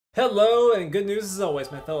Hello and good news as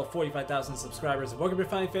always, my fellow 45,000 subscribers. Welcome to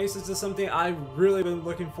Finding Faces to something I've really been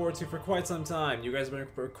looking forward to for quite some time. You guys have been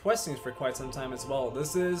requesting for quite some time as well.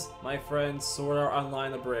 This is my friend Sword Art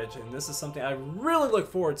Online Abridged, and this is something I really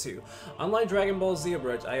look forward to. Unlike Dragon Ball Z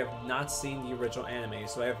Abridged, I have not seen the original anime,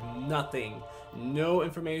 so I have nothing, no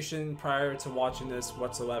information prior to watching this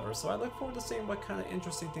whatsoever. So I look forward to seeing what kind of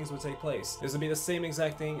interesting things would take place. This would be the same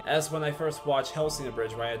exact thing as when I first watched Hellsing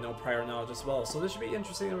Abridged, where I had no prior knowledge as well. So this should be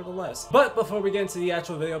interesting nevertheless. But before we get into the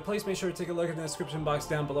actual video, please make sure to take a look at the description box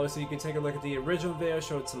down below so you can take a look at the original video,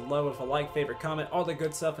 show it some love with a like, favorite, comment, all the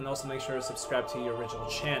good stuff, and also make sure to subscribe to the original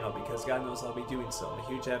channel because God knows I'll be doing so. I'm a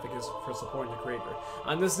huge advocate for supporting the creator.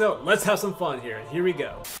 On this note, let's have some fun here. Here we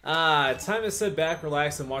go. Time to sit back,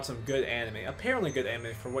 relax, and watch some good anime. Apparently good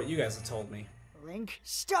anime for what you guys have told me. Link,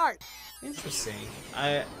 start! Interesting.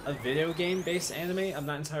 A video game based anime? I'm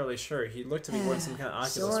not entirely sure. He looked to be wearing some kind of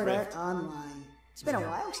Oculus Sword Rift. Art Online. It's been a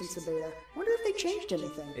while since the beta. Wonder if they changed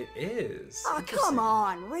anything. It is. Oh, come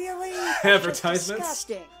on, really? Advertisements?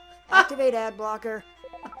 Disgusting. Activate ad blocker.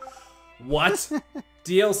 What?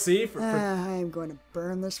 DLC for I'm going to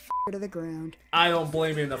burn this to the ground. I don't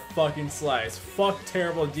blame you in the fucking slice. Fuck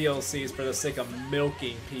terrible DLCs for the sake of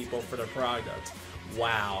milking people for their product.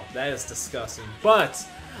 Wow, that is disgusting. But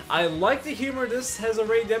I like the humor this has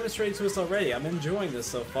already demonstrated to us already. I'm enjoying this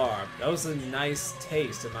so far. That was a nice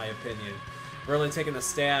taste in my opinion. Really taking a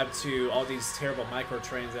stab to all these terrible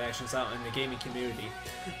microtransactions out in the gaming community.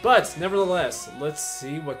 But nevertheless, let's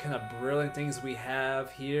see what kind of brilliant things we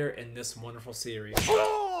have here in this wonderful series.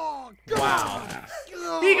 Oh, wow.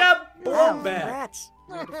 He got blown back. Rats.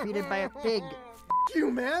 You're defeated by a pig. F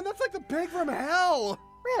you, man. That's like the pig from hell.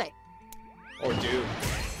 Really? Or Doom.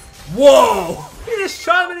 Whoa! He just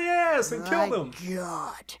shot him in the ass and killed him. My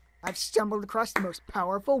God. I've stumbled across the most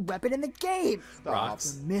powerful weapon in the game.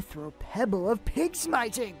 Rocks. The Mithril Pebble of Pig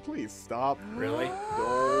Smiting. Please stop. Really?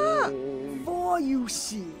 Don't. For you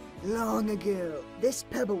see, long ago, this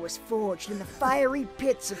pebble was forged in the fiery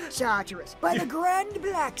pits of Tartarus by the grand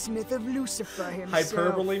blacksmith of Lucifer himself.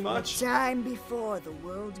 Hyperbole much? A time before the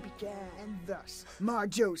world began. And thus,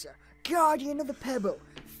 Marjosa, guardian of the pebble,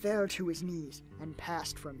 fell to his knees and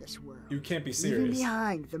passed from this world. You can't be Leaving serious.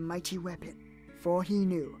 behind the mighty weapon. For he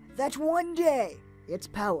knew that one day, its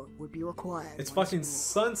power would be required. It's once fucking more.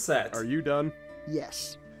 sunset. Are you done?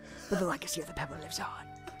 Yes, but the legacy of the pebble lives on.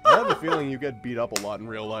 I have a feeling you get beat up a lot in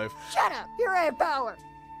real life. Shut up! Here I have power!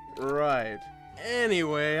 Right.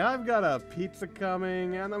 Anyway, I've got a pizza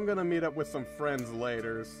coming, and I'm gonna meet up with some friends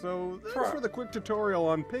later, so that's for the quick tutorial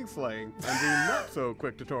on pig slaying, and the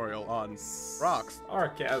not-so-quick tutorial on rocks.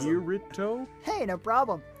 Sarcasm. Kirito? Hey, no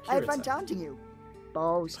problem. I had fun Kirito. taunting you.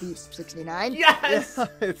 Balls deep 69. Yes!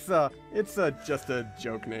 It's just a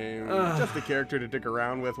joke name. Just a character to dick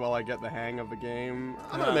around with while I get the hang of the game.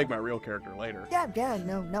 I'm gonna make my real character later. Yeah,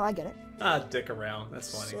 no, I get it. Dick around.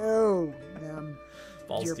 That's funny. So,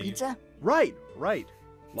 Balls your deep. pizza? Right.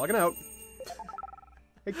 Logging out.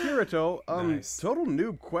 Hey, Kirito, Nice. total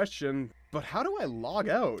noob question, but how do I log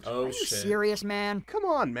out? Oh Are you shit. serious, man? Come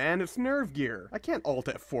on, man, it's nerve gear. I can't Alt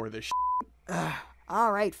F4 this shit.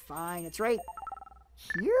 Alright, fine. It's right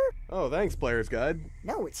here? Oh, thanks, Player's Guide.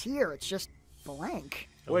 No, it's here. It's just blank.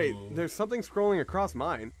 Wait, Ooh. there's something scrolling across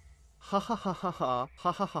mine. Ha ha ha ha ha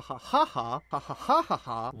ha ha ha ha ha ha ha ha ha ha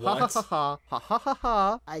ha What? ha ha ha ha ha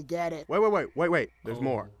ha. I get it. Wait. There's Oh.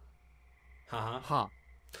 more. Haha. Ha.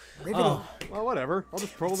 Riveting. Oh. Well, whatever. I'll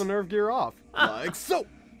just pull the nerve gear off. Like so.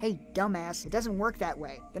 Hey, dumbass, it doesn't work that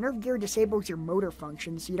way. The nerve gear disables your motor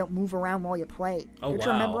function so you don't move around while you play. Oh, Don't you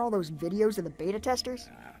wow. remember all those videos of the beta testers?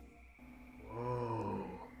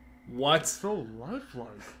 What? So lifelike.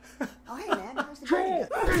 Oh, hey, man, how's the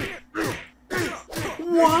game?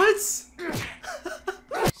 What?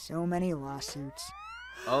 So many lawsuits.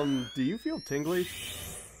 Do you feel tingly?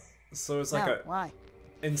 So it's like No, a why?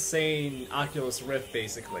 insane Oculus Rift,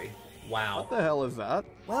 basically. Wow. What the hell is that?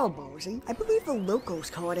 Well, Bozy, I believe the locals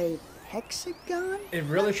call it a hexagon? It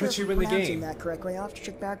really Not sure puts if you I'm in the pronouncing game. that correctly. I'll have to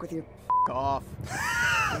check back with you. Off.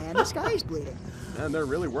 And the sky's bleeding. And they're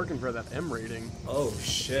really working for that M rating. Oh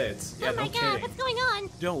shit. Yeah, Oh no my god, kidding. what's going on?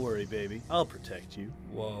 Don't worry, baby. I'll protect you.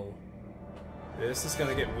 Whoa. This is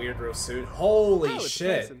gonna get weird real soon. Holy Oh, it's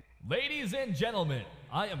shit. Tyson. Ladies and gentlemen,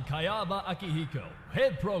 I am Kayaba Akihiko,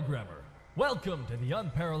 head programmer. Welcome to the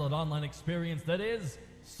unparalleled online experience that is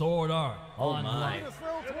Sword Art Online.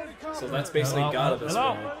 So that's basically God of this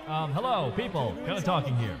world. Hello, people. Kind of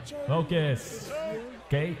talking here. Focus.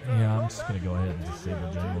 Okay, yeah, I'm just gonna go ahead and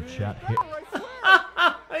disable general chat here.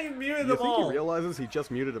 I muted You them think he all. realizes he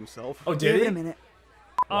just muted himself? Oh, did Wait a he? minute.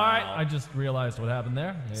 Alright, I just realized what happened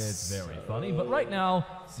there. It's very funny, but right now,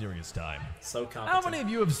 serious time. So competent. How many of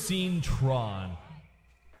you have seen Tron?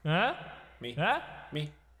 Huh? Me. Huh? Me.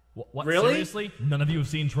 What? Really? Seriously? None of you have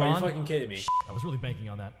seen Tron? Are you fucking kidding me? I was really banking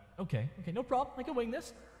on that. Okay, no problem. I can wing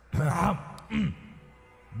this.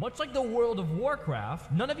 Much like the world of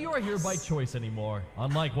Warcraft, none of you are here by choice anymore.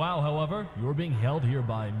 Unlike WoW, however, you are being held here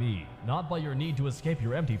by me, not by your need to escape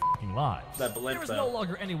your empty fucking lives. That blimp, There is though. no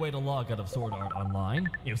longer any way to log out of Sword Art Online.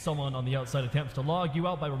 If someone on the outside attempts to log you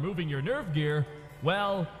out by removing your nerve gear,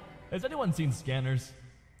 well, has anyone seen Scanners?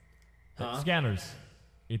 Huh? Scanners.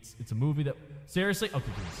 It's a movie that... Seriously? Okay,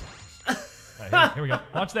 give me a second. Alright, here we go.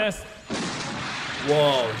 Watch this.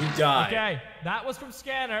 Whoa, he died. Okay, that was from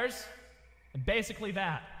Scanners. And basically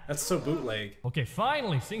that. That's so bootleg. Okay,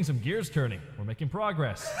 finally, seeing some gears turning. We're making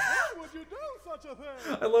progress. Why would you do such a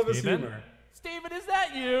thing? I love his Steven? humor. Steven, is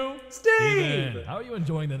that you? Steve! Steven, how are you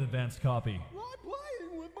enjoying that advanced copy? I'm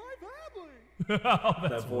playing with my family. Oh,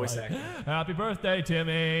 that's That voice right. acting. Happy birthday,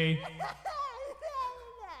 Timmy.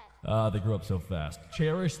 They grew up so fast.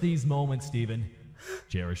 Cherish these moments, Steven.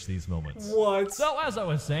 Cherish these moments. What? So, as I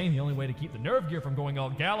was saying, the only way to keep the nerve gear from going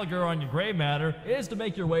all Gallagher on your gray matter is to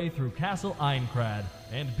make your way through Castle Aincrad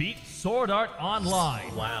and beat Sword Art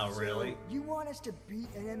Online. Wow, really? You want us to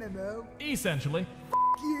beat an MMO? Essentially.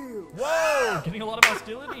 You! Whoa! Getting a lot of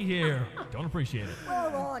hostility here. Don't appreciate it.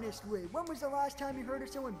 Well, honestly, when was the last time you heard of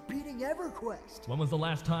someone beating EverQuest? When was the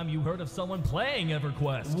last time you heard of someone playing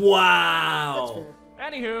EverQuest? That's Wow. fair.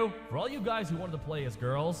 Anywho, for all you guys who wanted to play as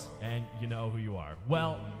girls, and you know who you are,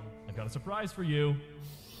 well, I've got a surprise for you.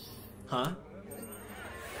 Huh?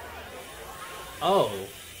 Oh.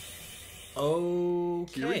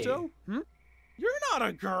 Okay. Kirito? You're not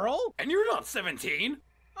a girl, and you're not 17.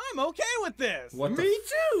 I'm okay with this. What the Me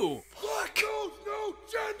too. Black knows no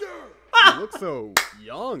gender. You look so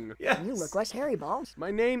young. Yes. You look less hairy, Balls.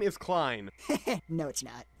 My name is Klein. No, it's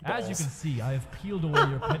not. As you can see, I have peeled away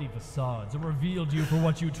your petty facades and revealed you for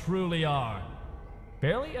what you truly are.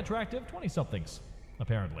 Barely attractive 20-somethings,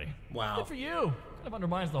 apparently. Wow. Good for you. Kind of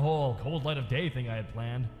undermines the whole cold light of day thing I had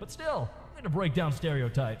planned, but still, I'm going to break down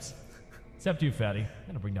stereotypes. Except you, fatty. I'm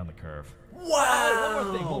going to bring down the curve.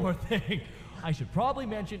 Wow. One more thing. I should probably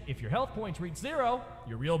mention, if your health points reach 0,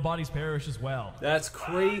 your real bodies perish as well. That's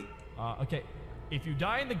great. Okay, if you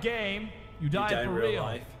die in the game, you die, Die for in real real.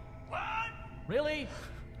 life. Really?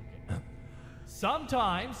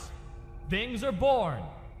 Sometimes things are born,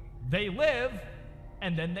 they live,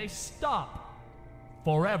 and then they stop.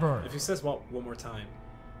 Forever. If he says one more time.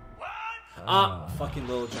 Fucking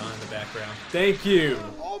Little John in the background. Thank you.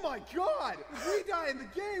 Oh my god! If we die in the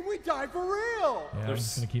game, we die for real! Yeah, I'm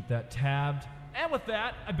just gonna keep that tabbed. And with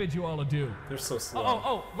that, I bid you all adieu. They're so slow.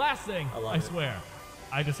 Oh, last thing. I love I it. swear.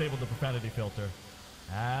 I disabled the profanity filter.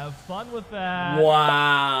 Have fun with that.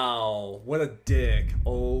 Wow. What a dick.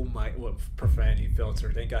 Oh my. What profanity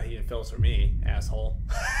filter. Thank God he didn't filter me, asshole.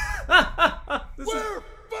 We're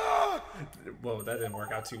fucked! Whoa, that didn't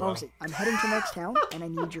work out too well. Balsy, I'm heading to next town, and I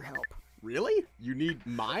need your help. Really? You need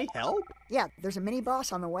my help? Yeah, there's a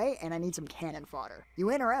mini-boss on the way, and I need some cannon fodder.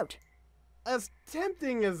 You in or out? As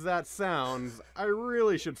tempting as that sounds, I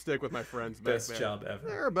really should stick with my friends back Best there. job ever.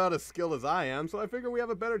 They're about as skilled as I am, so I figure we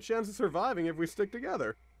have a better chance of surviving if we stick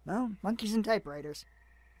together. Well, monkeys and typewriters.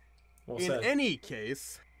 Well In said. any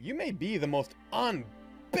case, you may be the most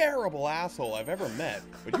unbearable asshole I've ever met,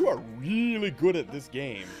 but you are really good at this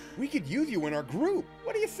game. We could use you in our group.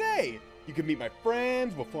 What do you say? You could meet my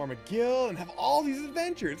friends, we'll form a guild, and have all these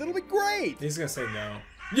adventures. It'll be great! He's gonna say no.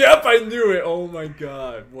 Yep, I knew it. Oh my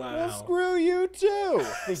God. Wow. Well, screw you too!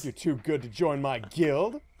 Think you're too good to join my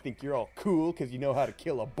guild? Think you're all cool because you know how to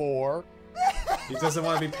kill a boar? He doesn't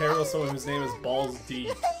want to be paired with someone whose name is Balls Deep.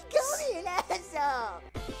 Cody, an asshole!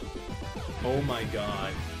 Oh my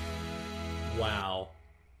God. Wow.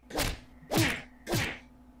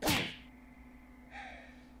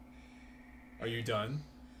 Are you done?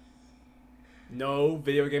 No,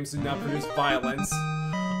 video games do not produce violence.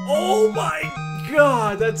 Oh my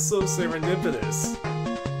God, that's so serendipitous.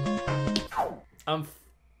 I'm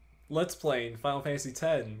Let's Playing Final Fantasy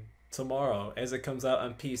X tomorrow as it comes out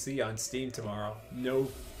on PC on Steam tomorrow. No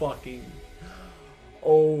fucking...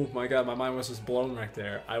 Oh my God, my mind was just blown right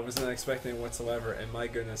there. I wasn't expecting it whatsoever, and my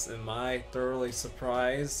goodness, am I thoroughly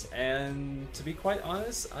surprised. And to be quite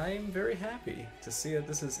honest, I'm very happy to see that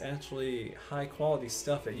this is actually high quality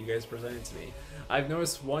stuff that you guys presented to me. I've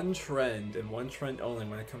noticed one trend, and one trend only,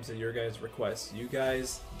 when it comes to your guys' requests. You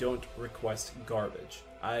guys don't request garbage.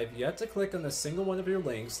 I've yet to click on a single one of your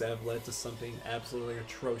links that have led to something absolutely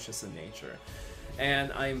atrocious in nature.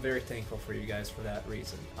 And I am very thankful for you guys for that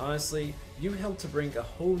reason. Honestly, you helped to bring a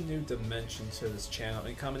whole new dimension to this channel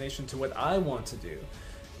in combination to what I want to do,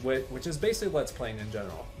 which is basically Let's Playing in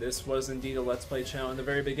general. This was indeed a Let's Play channel in the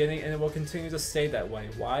very beginning, and it will continue to stay that way.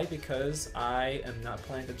 Why? Because I am not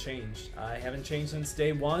planning to change. I haven't changed since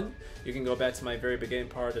day one. You can go back to my very beginning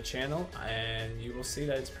part of the channel, and you will see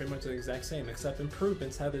that it's pretty much the exact same, except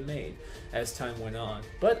improvements have been made as time went on.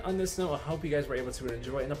 But on this note, I hope you guys were able to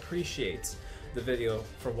enjoy and appreciate the video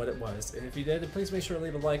for what it was, and if you did, please make sure to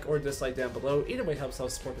leave a like or dislike down below. Either way helps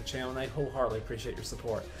us support the channel, and I wholeheartedly appreciate your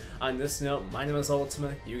support. On this note, my name is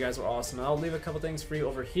Ultima, you guys are awesome, and I'll leave a couple things for you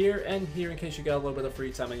over here and here in case you got a little bit of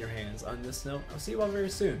free time on your hands. On this note, I'll see you all very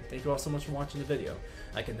soon. Thank you all so much for watching the video.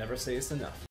 I can never say this enough.